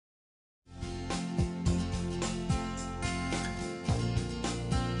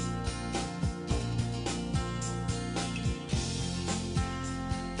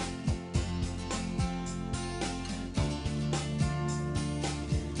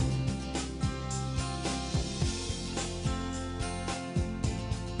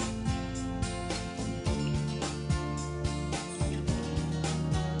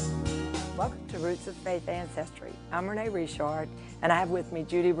Welcome to Roots of Faith Ancestry. I'm Renee Richard, and I have with me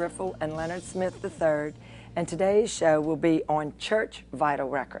Judy Riffle and Leonard Smith III, and today's show will be on church vital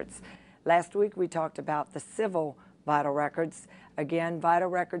records. Last week we talked about the civil vital records. Again, vital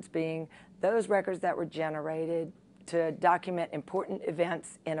records being those records that were generated to document important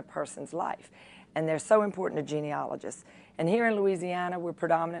events in a person's life, and they're so important to genealogists. And here in Louisiana, we're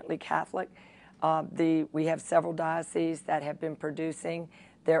predominantly Catholic. We have several dioceses that have been producing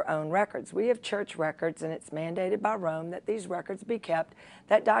their own records. We have church records, and it's mandated by Rome that these records be kept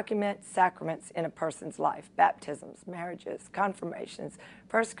that document sacraments in a person's life: baptisms, marriages, confirmations,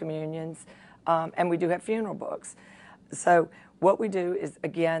 first communions, and we do have funeral books. So what we do is,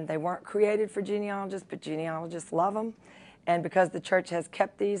 again, they weren't created for genealogists, but genealogists love them. And because the church has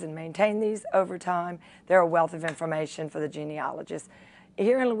kept these and maintained these over time, they're a wealth of information for the genealogists.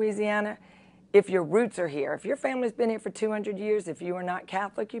 Here in Louisiana, if your roots are here, if your family's been here for 200 years, if you are not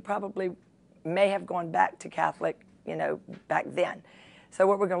Catholic, you probably may have gone back to Catholic, back then. So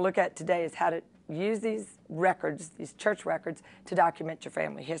what we're going to look at today is how to use these records, these church records, to document your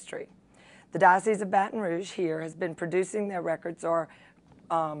family history. The Diocese of Baton Rouge here has been producing their records or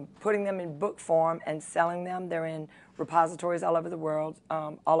putting them in book form and selling them. They're in repositories all over the world,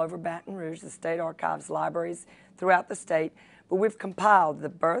 all over Baton Rouge, the state archives, libraries throughout the state. But we've compiled the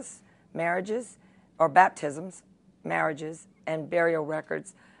births, marriages, or baptisms, marriages, and burial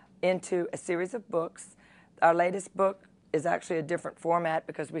records into a series of books. Our latest book is actually a different format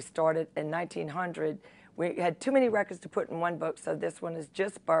because we started in 1900. We had too many records to put in one book, so this one is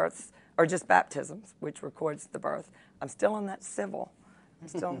just births, or just baptisms, which records the birth. I'm still on that civil.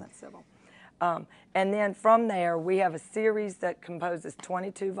 And then from there, we have a series that composes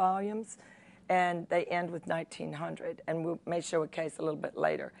 22 volumes, and they end with 1900, and we may show a case a little bit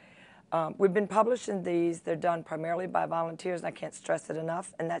later. We've been publishing these. They're done primarily by volunteers, and I can't stress it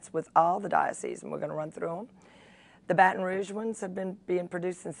enough, and that's with all the dioceses, and we're going to run through them. The Baton Rouge ones have been being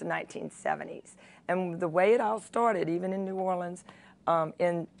produced since the 1970s, and the way it all started, even in New Orleans,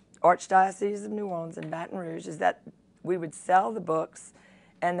 in Archdiocese of New Orleans and Baton Rouge, is that we would sell the books,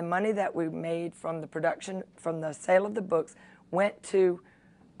 and the money that we made from the production, from the sale of the books, went to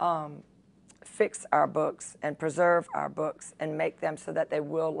fix our books and preserve our books and make them so that they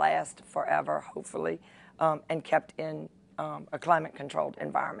will last forever, hopefully, and kept in a climate-controlled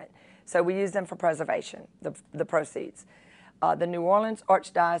environment. So we use them for preservation, the proceeds. The New Orleans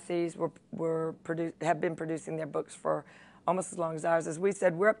Archdiocese have been producing their books for almost as long as ours. As we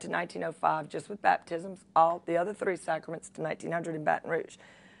said, we're up to 1905 just with baptisms, all the other three sacraments to 1900 in Baton Rouge.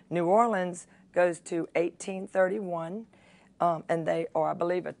 New Orleans goes to 1831, and they are, I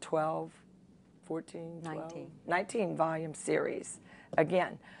believe, a 19 volume series.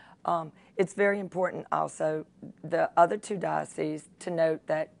 Again, it's very important also, the other two dioceses, to note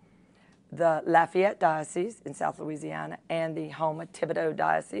that the Lafayette Diocese in South Louisiana and the Houma-Thibodaux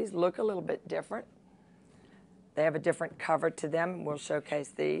Diocese look a little bit different. They have a different cover to them, and we'll showcase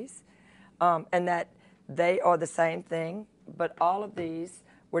these. And that they are the same thing, but all of these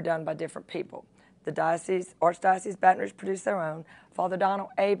were done by different people. The Archdiocese Baton Rouge produced their own. Father Donald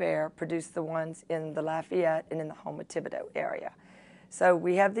Hebert produced the ones in the Lafayette and in the Houma-Thibodaux area. So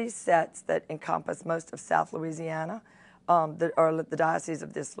we have these sets that encompass most of South Louisiana, or the Diocese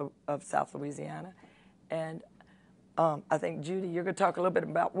of South Louisiana. And I think, Judy, you're going to talk a little bit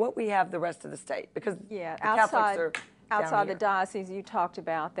about what we have the rest of the state, because the Catholics are outside the diocese you talked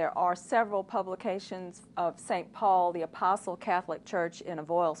about, there are several publications of St. Paul, the Apostle Catholic Church in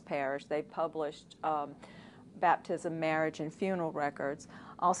Avoyelles Parish. They published baptism, marriage, and funeral records.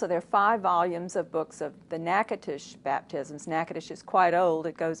 Also, there are 5 volumes of books of the Natchitoches baptisms. Natchitoches is quite old.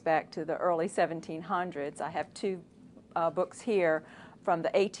 It goes back to the early 1700s. I have 2 books here from the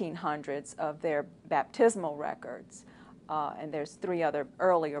 1800s of their baptismal records. And there's 3 other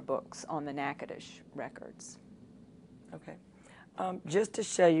earlier books on the Natchitoches records. Okay. Just to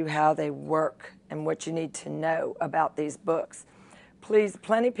show you how they work and what you need to know about these books, please,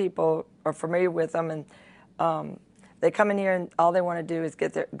 plenty of people are familiar with them, and they come in here and all they want to do is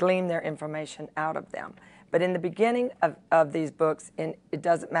glean their information out of them. But in the beginning of these books, it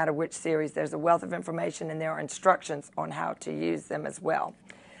doesn't matter which series, there's a wealth of information, and there are instructions on how to use them as well.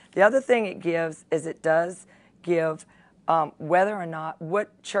 The other thing it gives is it does give whether or not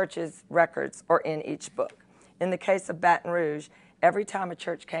what church's records are in each book. In the case of Baton Rouge, every time a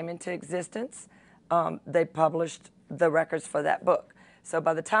church came into existence, they published the records for that book. So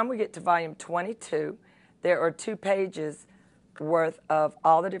by the time we get to volume 22, there are 2 pages worth of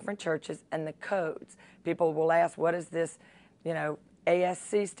all the different churches and the codes. People will ask, what does this,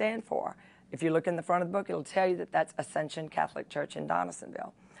 ASC stand for? If you look in the front of the book, it'll tell you that that's Ascension Catholic Church in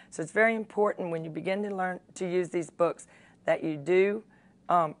Donaldsonville. So it's very important when you begin to learn to use these books that you do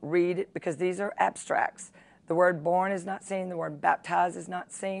read it, because these are abstracts. The word born is not seen. The word baptized is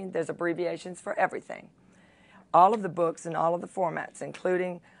not seen. There's abbreviations for everything. All of the books and all of the formats,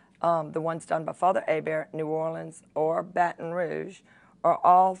 including the ones done by Father Hebert, New Orleans, or Baton Rouge, are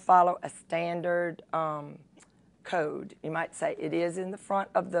all follow a standard code. You might say it is in the front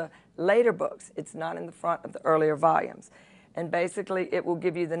of the later books. It's not in the front of the earlier volumes. And basically, it will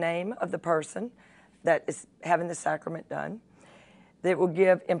give you the name of the person that is having the sacrament done. It will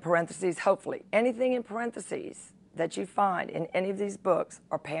give, in parentheses, hopefully, anything in parentheses that you find in any of these books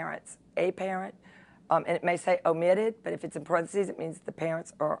are parents, a parent, and it may say omitted, but if it's in parentheses, it means the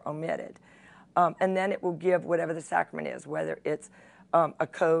parents are omitted. And then it will give whatever the sacrament is, whether it's a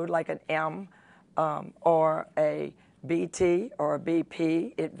code like an M or a BT or a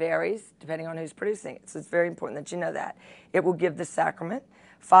BP. It varies depending on who's producing it. So it's very important that you know that. It will give the sacrament,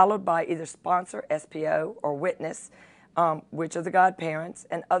 followed by either sponsor, SPO, or witness, which are the godparents,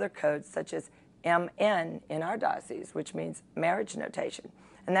 and other codes such as MN in our diocese, which means marriage notation.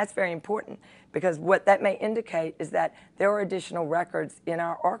 And that's very important, because what that may indicate is that there are additional records in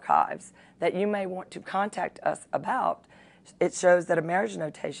our archives that you may want to contact us about. It shows that a marriage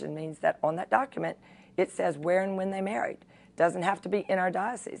notation means that on that document it says where and when they married. It doesn't have to be in our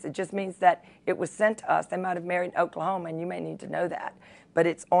diocese. It just means that it was sent to us. They might have married in Oklahoma, and you may need to know that. But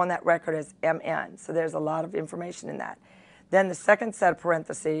it's on that record as MN. So there's a lot of information in that. Then the second set of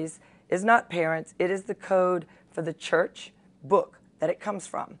parentheses is not parents. It is the code for the church book that it comes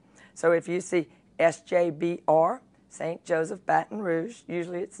from. So if you see SJBR, St. Joseph, Baton Rouge,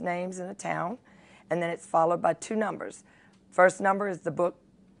 usually it's names in a town, and then it's followed by two numbers. First number is the book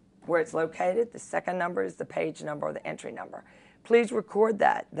where it's located. The second number is the page number or the entry number. Please record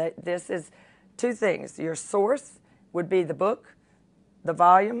that. This is two things. Your source would be the book, the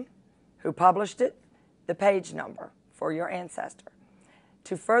volume, who published it, the page number for your ancestor.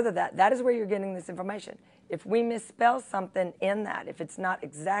 To further that, that is where you're getting this information. If we misspell something in that, if it's not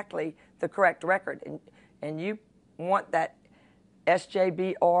exactly the correct record, and you want that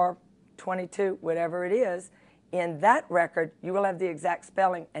SJBR 22, whatever it is, in that record, you will have the exact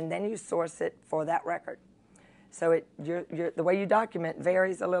spelling, and then you source it for that record. So the way you document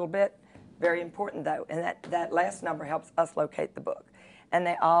varies a little bit. Very important, though, and that last number helps us locate the book. And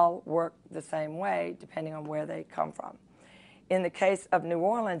they all work the same way, depending on where they come from. In the case of New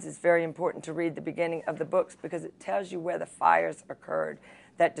Orleans, it's very important to read the beginning of the books, because it tells you where the fires occurred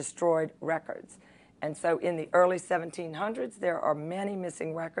that destroyed records. And so in the early 1700s, there are many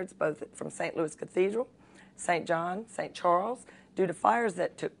missing records, both from St. Louis Cathedral, St. John, St. Charles, due to fires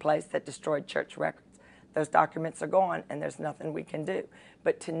that took place that destroyed church records. Those documents are gone, and there's nothing we can do.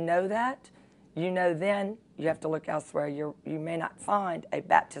 But to know that, you know then you have to look elsewhere. You may not find a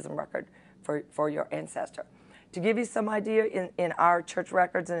baptism record for your ancestor. To give you some idea, in our church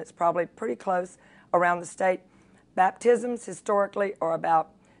records, and it's probably pretty close around the state, baptisms historically are about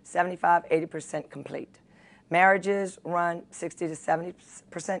 75–80% complete. Marriages run 60 to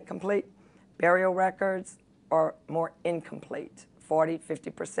 70% complete. Burial records are more incomplete,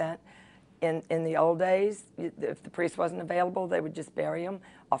 40–50%. In the old days, if the priest wasn't available, they would just bury them.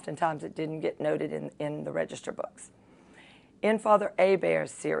 Oftentimes it didn't get noted in the register books. In Father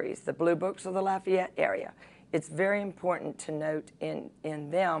Hebert's series, the Blue Books of the Lafayette area, it's very important to note in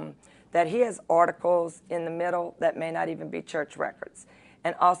them that he has articles in the middle that may not even be church records.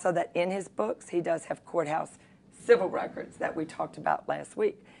 And also that in his books, he does have courthouse civil records that we talked about last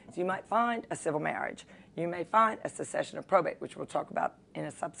week. So you might find a civil marriage. You may find a cessation of probate, which we'll talk about in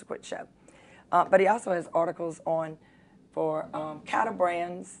a subsequent show. But he also has articles for cattle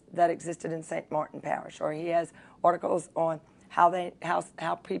brands that existed in St. Martin Parish, or he has articles on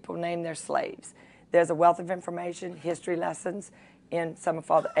how people name their slaves. There's a wealth of information, history lessons in some of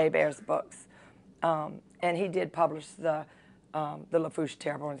Father Hebert's books. And he did publish the ROuge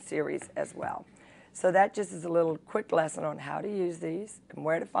Terrebonne series as well. So that just is a little quick lesson on how to use these and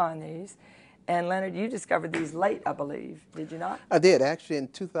where to find these. And Leonard, you discovered these late, I believe, did you not? I did, actually, in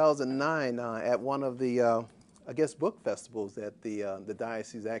 2009 at one of the, I guess, book festivals that the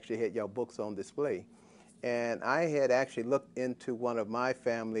diocese actually had your books on display. And I had actually looked into one of my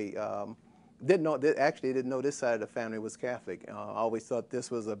family, didn't know this side of the family was Catholic. I always thought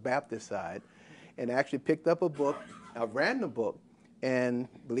this was a Baptist side, and actually picked up a book, a random book, and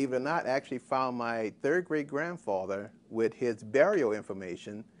believe it or not, actually found my third great grandfather with his burial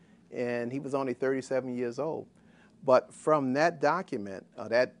information, and he was only 37 years old. But from that document,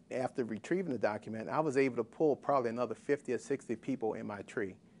 after retrieving the document, I was able to pull probably another 50 or 60 people in my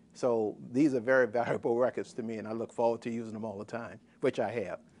tree. So these are very valuable records to me, and I look forward to using them all the time, which I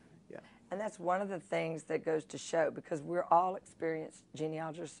have. And that's one of the things that goes to show, because we're all experienced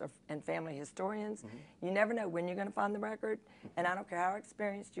genealogists and family historians. You never know when you're going to find the record, and I don't care how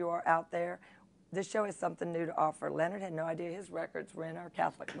experienced you are out there. This show has something new to offer. Leonard had no idea his records were in our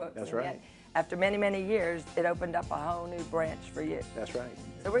Catholic books. That's and right. Yet, after many, many years, it opened up a whole new branch for you. That's right.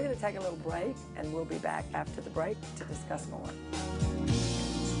 So we're going to take a little break, and we'll be back after the break to discuss more.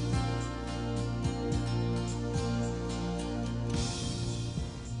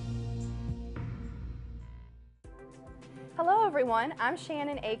 Hello everyone, I'm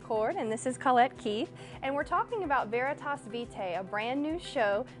Shannon Acord and this is Colette Keith, and we're talking about Veritas Vitae, a brand new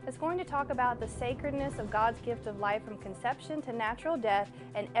show that's going to talk about the sacredness of God's gift of life from conception to natural death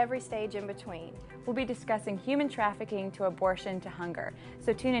and every stage in between. We'll be discussing human trafficking to abortion to hunger.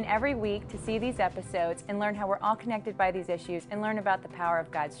 So tune in every week to see these episodes and learn how we're all connected by these issues and learn about the power of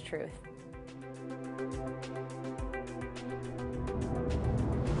God's truth.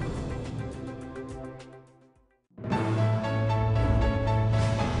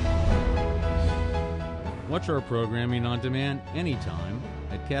 Watch our programming on demand anytime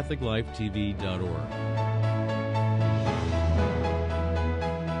at CatholicLifeTV.org.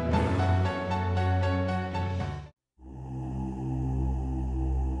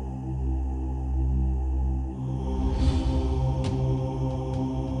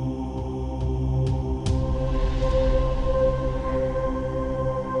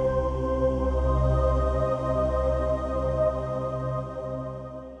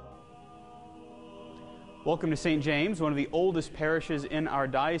 Welcome to St. James, one of the oldest parishes in our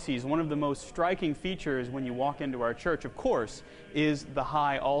diocese. One of the most striking features when you walk into our church, of course, is the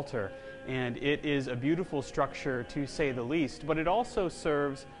high altar. And it is a beautiful structure, to say the least, but it also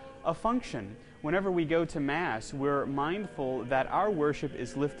serves a function. Whenever we go to Mass, we're mindful that our worship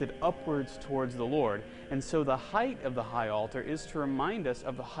is lifted upwards towards the Lord. And so the height of the high altar is to remind us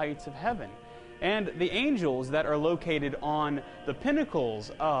of the heights of heaven. And the angels that are located on the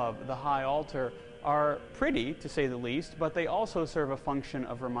pinnacles of the high altar are pretty, to say the least, but they also serve a function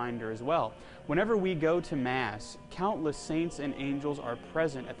of reminder as well. Whenever we go to Mass, countless saints and angels are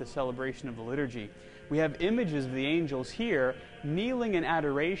present at the celebration of the liturgy. We have images of the angels here kneeling in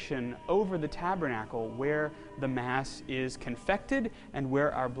adoration over the tabernacle where the Mass is confected and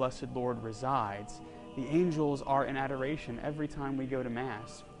where our blessed Lord resides. The angels are in adoration every time we go to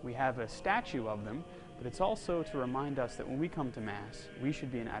Mass. We have a statue of them, but it's also to remind us that when we come to Mass, we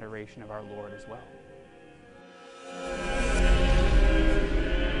should be in adoration of our Lord as well.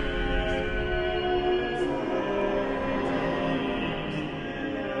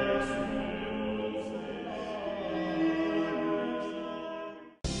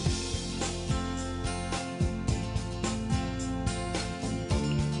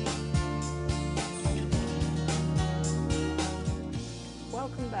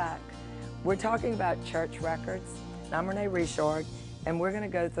 Welcome back. We're talking about church records. I'm Renee Richard, and we're going to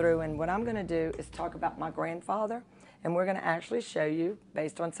go through, and what I'm going to do is talk about my grandfather, and we're going to actually show you,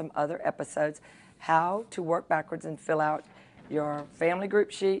 based on some other episodes, how to work backwards and fill out your family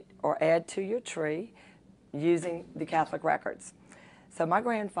group sheet or add to your tree using the Catholic records. So my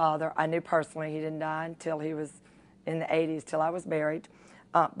grandfather, I knew personally. He didn't die until he was in the 80s, till I was married.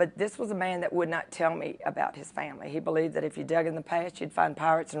 But this was a man that would not tell me about his family. He believed that if you dug in the past, you'd find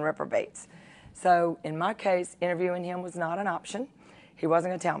pirates and reprobates. So in my case, interviewing him was not an option. He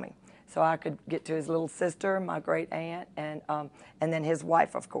wasn't going to tell me. So I could get to his little sister, my great aunt, and then his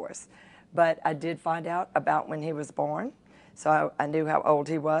wife, of course. But I did find out about when he was born. So I knew how old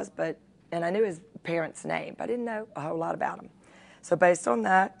he was, and I knew his parents' name, but I didn't know a whole lot about him. So based on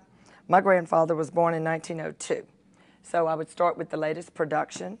that, my grandfather was born in 1902. So I would start with the latest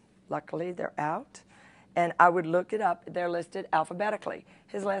production. Luckily, they're out. And I would look it up. They're listed alphabetically.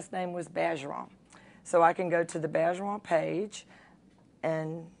 His last name was Baton. So I can go to the Baton page,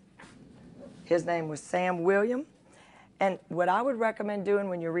 and his name was Sam William. And what I would recommend doing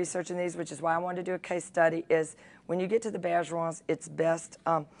when you're researching these, which is why I wanted to do a case study, is when you get to the Batons, it's best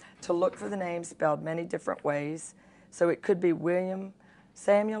to look for the name spelled many different ways. So it could be William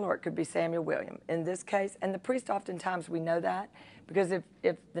Samuel, or it could be Samuel William. In this case, and the priest oftentimes, we know that, because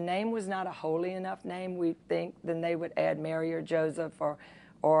if the name was not a holy enough name, we think, then they would add Mary or Joseph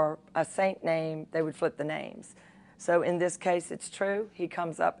or a saint name. They would flip the names. So in this case, it's true. He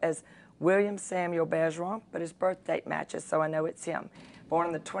comes up as William Samuel Baton, but his birth date matches, so I know it's him. Born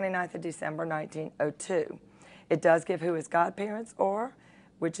on the 29th of December, 1902. It does give who his godparents are,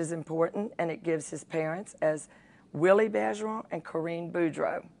 which is important, and it gives his parents as Willie Baton and Corinne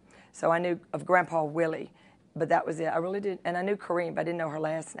Boudreau. So I knew of Grandpa Willie, but that was it. I really did, and I knew Corinne, but I didn't know her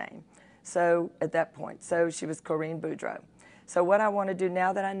last name. So at that point, so she was Corinne Boudreau. So what I want to do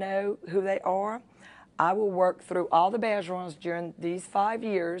now that I know who they are, I will work through all the Bergerons during these 5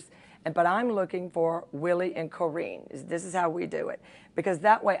 years, but I'm looking for Willie and Corinne. This is how we do it, because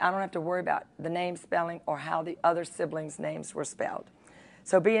that way I don't have to worry about the name spelling or how the other siblings' names were spelled.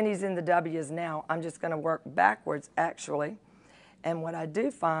 So being he's in the W's now, I'm just going to work backwards, actually. And what I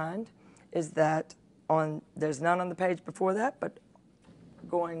do find is that there's none on the page before that, but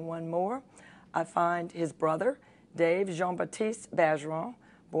going one more, I find his brother, Dave Jean-Baptiste Bergeron,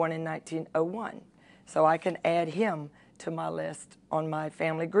 born in 1901. So I can add him to my list on my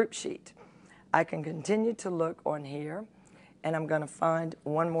family group sheet. I can continue to look on here, and I'm going to find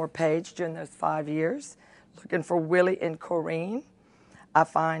one more page during those 5 years, looking for Willie and Corinne. I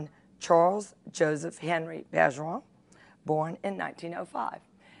find Charles Joseph Henry Bergeron, born in 1905.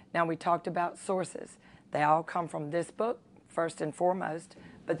 Now, we talked about sources. They all come from this book, first and foremost,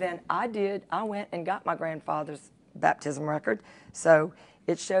 but then I went and got my grandfather's baptism record, so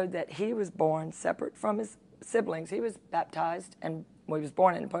it showed that he was born separate from his siblings. He was baptized, and well, he was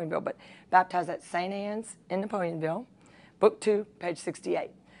born in Napoleonville, but baptized at St. Anne's in Napoleonville, book 2, page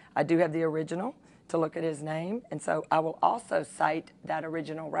 68. I do have the original to look at his name, and so I will also cite that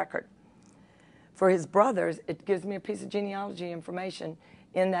original record. For his brothers, it gives me a piece of genealogy information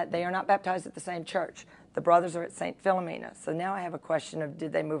in that they are not baptized at the same church. The brothers are at St. Philomena. So now I have a question of,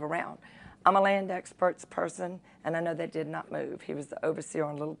 did they move around? I'm a land experts person, and I know they did not move. He was the overseer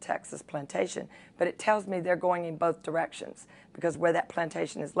on Little Texas Plantation, but it tells me they're going in both directions, because where that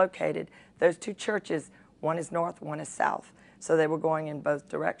plantation is located, those two churches, one is north, one is south. So they were going in both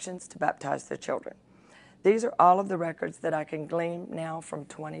directions to baptize their children. These are all of the records that I can glean now from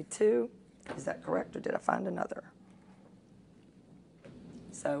 22. Is that correct, or did I find another?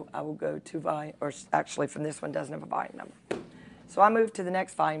 So I will go to volume, or actually from this one doesn't have a volume number. So I move to the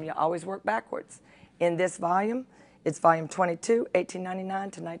next volume. You always work backwards. In this volume, it's volume 22,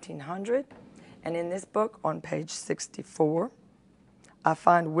 1899 to 1900. And in this book, on page 64, I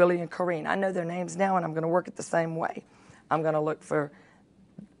find Willie and Corinne. I know their names now, and I'm going to work it the same way. I'm going to look for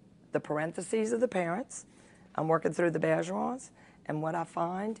the parentheses of the parents. I'm working through the Bergerons, and what I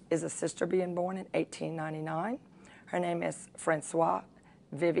find is a sister being born in 1899. Her name is Francois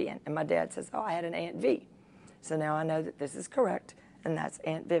Vivian, and my dad says, oh, I had an Aunt V. So now I know that this is correct, and that's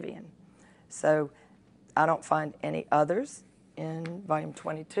Aunt Vivian. So I don't find any others in volume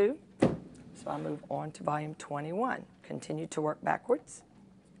 22, so I move on to volume 21. Continue to work backwards.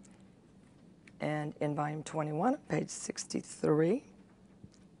 And in volume 21, page 63,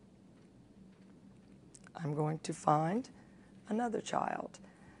 I'm going to find another child.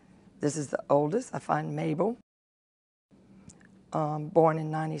 This is the oldest. I find Mabel, born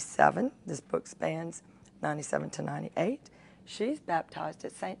in 97. This book spans 97 to 98. She's baptized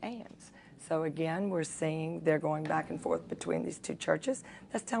at St. Anne's. So again, we're seeing they're going back and forth between these two churches.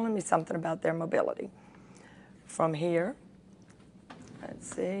 That's telling me something about their mobility. From here,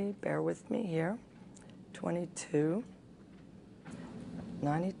 let's see, bear with me here, 22,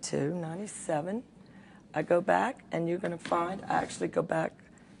 92, 97. I go back, and you're going to find, I actually go back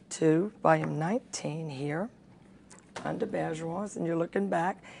to volume 19 here, under Bergerons, and you're looking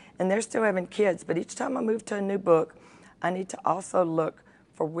back, and they're still having kids, but each time I move to a new book, I need to also look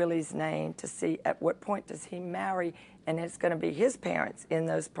for Willie's name to see at what point does he marry, and it's going to be his parents in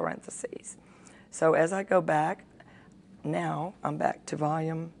those parentheses. So as I go back, now I'm back to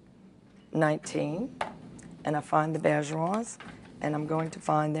volume 19, and I find the Bergerons, and I'm going to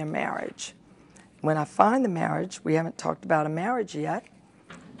find their marriage. When I find the marriage, we haven't talked about a marriage yet,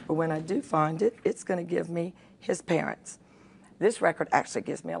 but when I do find it, it's going to give me his parents. This record actually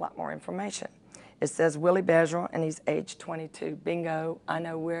gives me a lot more information. It says Willie Bergeron, and he's age 22. Bingo, I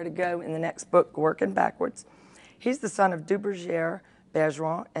know where to go in the next book, working backwards. He's the son of Dubergère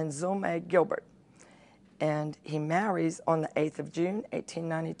Bergeron and Zulme Gilbert. And he marries on the 8th of June,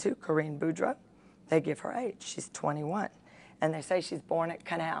 1892, Corinne Boudreau. They give her age. She's 21. And they say she's born at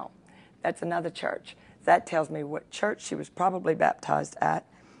Canal. That's another church. That tells me what church she was probably baptized at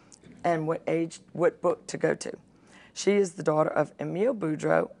and what age, what book to go to. She is the daughter of Emile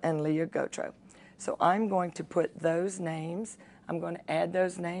Boudreau and Leah Gautreau. So I'm going to put those names, I'm going to add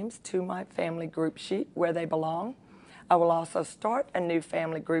those names to my family group sheet where they belong. I will also start a new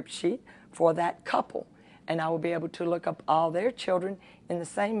family group sheet for that couple, and I will be able to look up all their children in the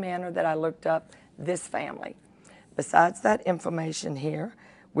same manner that I looked up this family. Besides that information here,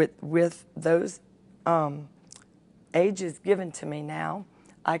 with those ages given to me now,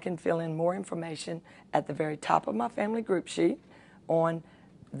 I can fill in more information at the very top of my family group sheet on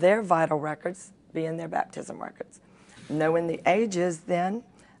their vital records, being their baptism records. Knowing the ages, then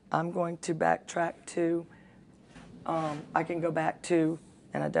I'm going to backtrack to I can go back to,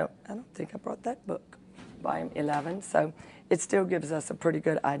 and I don't think I brought that book, volume 11. So it still gives us a pretty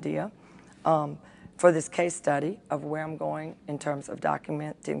good idea for this case study of where I'm going in terms of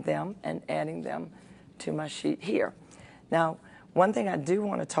documenting them and adding them to my sheet here. Now, one thing I do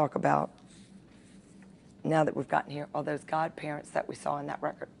want to talk about now that we've gotten here are those godparents that we saw in that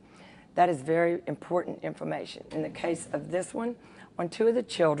record. That is very important information. In the case of this one, on 2 of the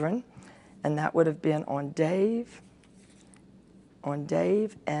children, and that would have been on Dave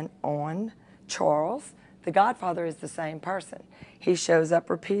and on Charles, the godfather is the same person. He shows up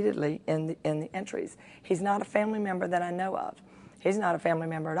repeatedly in the entries. He's not a family member that I know of. He's not a family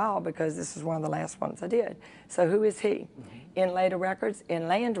member at all because this is one of the last ones I did. So who is he? In later records, in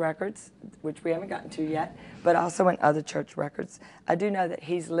land records, which we haven't gotten to yet, but also in other church records. I do know that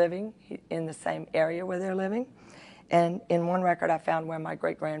he's living in the same area where they're living. And in one record I found where my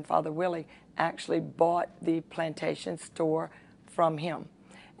great-grandfather Willie actually bought the plantation store from him.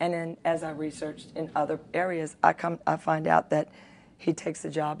 And then as I researched in other areas, I find out that he takes a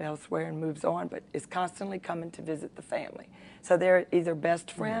job elsewhere and moves on, but is constantly coming to visit the family. So they're either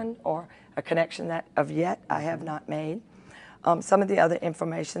best friend or a connection that of yet I have not made. Some of the other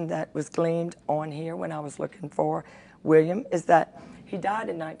information that was gleaned on here when I was looking for William is that he died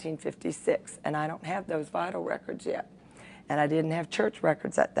in 1956, and I don't have those vital records yet. And I didn't have church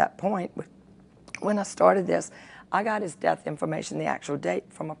records at that point. When I started this, I got his death information, the actual date,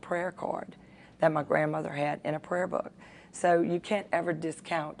 from a prayer card that my grandmother had in a prayer book. So you can't ever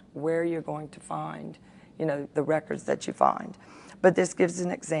discount where you're going to find, the records that you find. But this gives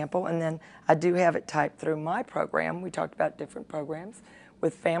an example, and then I do have it typed through my program. We talked about different programs.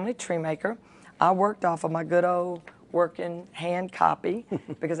 With Family Tree Maker, I worked off of my good old working hand copy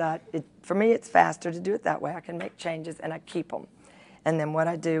because for me it's faster to do it that way. I can make changes and I keep them. And then what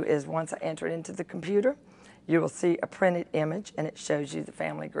I do is once I enter it into the computer, you will see a printed image, and it shows you the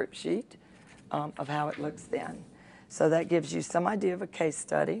family group sheet of how it looks then. So that gives you some idea of a case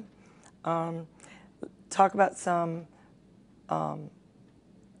study. Talk about some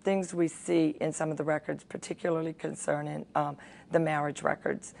things we see in some of the records, particularly concerning the marriage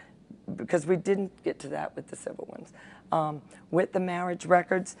records, because we didn't get to that with the civil ones. With the marriage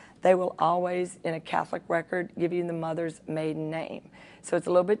records, they will always, in a Catholic record, give you the mother's maiden name. So it's a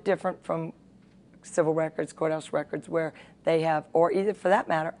little bit different from civil records, courthouse records, where they have, or either for that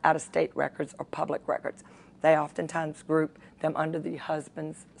matter, out-of-state records or public records. They oftentimes group them under the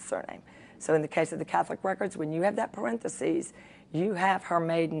husband's surname. So in the case of the Catholic records, when you have that parentheses, you have her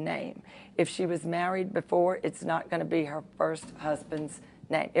maiden name. If she was married before, it's not going to be her first husband's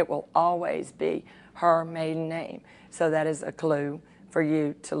name. It will always be her maiden name. So that is a clue for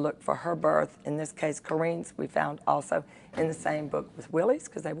you to look for her birth. In this case, Corinne's we found also in the same book with Willie's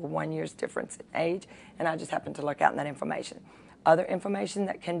because they were 1 year's difference in age, and I just happened to look out in that information. Other information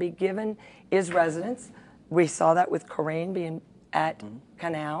that can be given is residence. We saw that with Corinne being at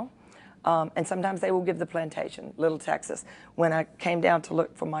Canal. And sometimes they will give the plantation, Little Texas. When I came down to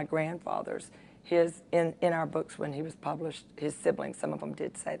look for my grandfather's, in our books when he was published, his siblings, some of them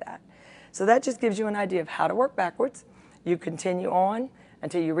did say that. So that just gives you an idea of how to work backwards. You continue on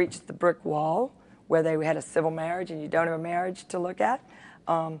until you reach the brick wall where they had a civil marriage and you don't have a marriage to look at,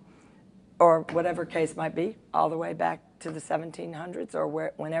 or whatever case might be, all the way back to the 1700s or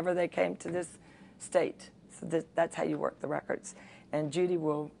whenever they came to this state. So that's how you work the records. And Judy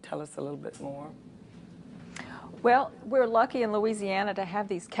will tell us a little bit more. Well, we're lucky in Louisiana to have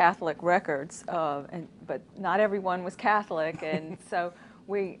these Catholic records, but not everyone was Catholic, and so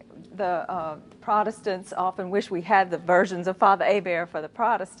the Protestants often wish we had the versions of Father Hebert for the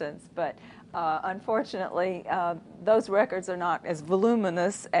Protestants, but unfortunately, those records are not as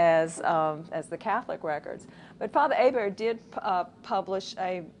voluminous as the Catholic records. But Father Hebert did publish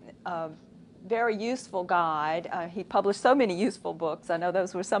a very useful guide. He published so many useful books. I know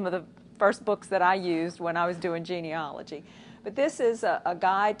those were some of the first books that I used when I was doing genealogy. But this is a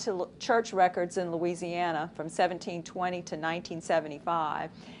guide to church records in Louisiana from 1720 to 1975.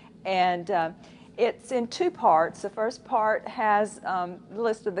 And it's in two parts. The first part has the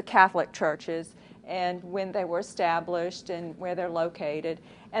list of the Catholic churches and when they were established and where they're located.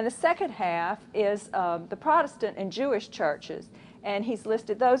 And the second half is the Protestant and Jewish churches. And he's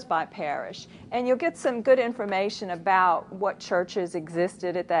listed those by parish. And you'll get some good information about what churches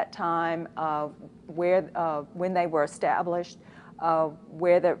existed at that time, when they were established,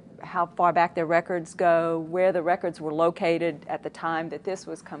 how far back their records go, where the records were located at the time that this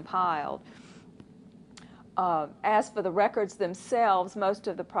was compiled. As for the records themselves, most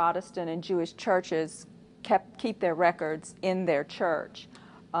of the Protestant and Jewish churches keep their records in their church.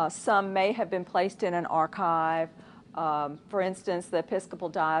 Some may have been placed in an archive. For instance, the Episcopal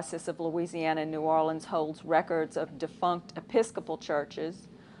Diocese of Louisiana and New Orleans holds records of defunct Episcopal churches.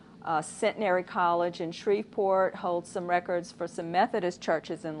 Centenary College in Shreveport holds some records for some Methodist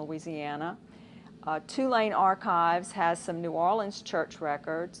churches in Louisiana. Tulane Archives has some New Orleans church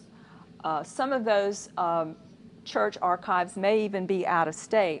records. Some of those church archives may even be out of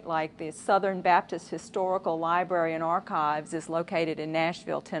state, like the Southern Baptist Historical Library and Archives is located in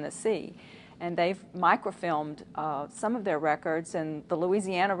Nashville, Tennessee. And they've microfilmed some of their records, and the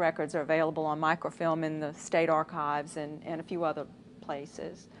Louisiana records are available on microfilm in the state archives and a few other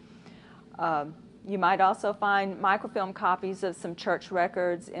places. You might also find microfilm copies of some church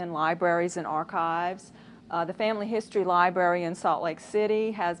records in libraries and archives. The Family History Library in Salt Lake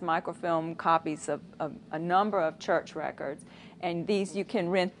City has microfilm copies of a number of church records, and these you can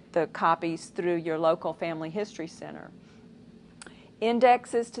rent the copies through your local Family History Center.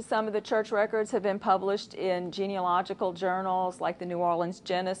 Indexes to some of the church records have been published in genealogical journals like the New Orleans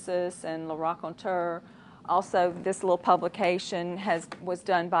Genesis and Le Raconteur. Also, this little publication was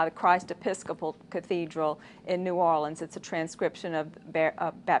done by the Christ Episcopal Cathedral in New Orleans. It's a transcription of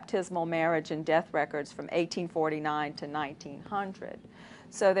baptismal marriage and death records from 1849 to 1900.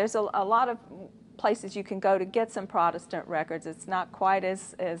 So there's a lot of places you can go to get some Protestant records. It's not quite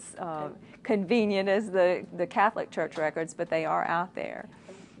as convenient as the Catholic Church records, but they are out there.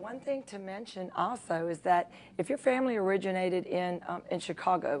 One thing to mention also is that if your family originated in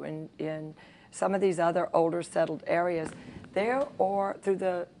Chicago and in some of these other older settled areas, there or through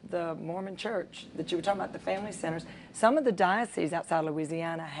the Mormon church that you were talking about, the family centers, some of the dioceses outside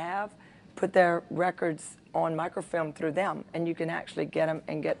Louisiana have put their records on microfilm through them, and you can actually get them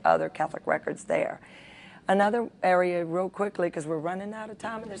and get other Catholic records there. Another area, real quickly, because we're running out of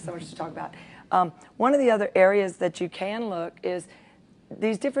time and there's so much to talk about, one of the other areas that you can look is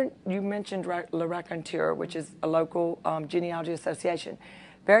these different, you mentioned Le Raconteur, which is a local genealogy association.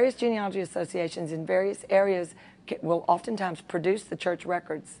 Various genealogy associations in various areas will oftentimes produce the church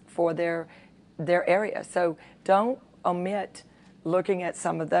records for their area. So don't omit looking at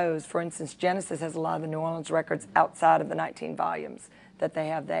some of those. For instance, Genesis has a lot of the New Orleans records outside of the 19 volumes that they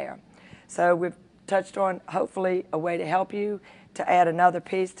have there. So we've touched on, hopefully, a way to help you to add another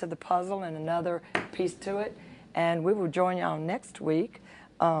piece to the puzzle and another piece to it. And we will join y'all next week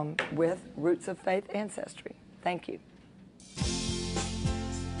with Roots of Faith Ancestry. Thank you.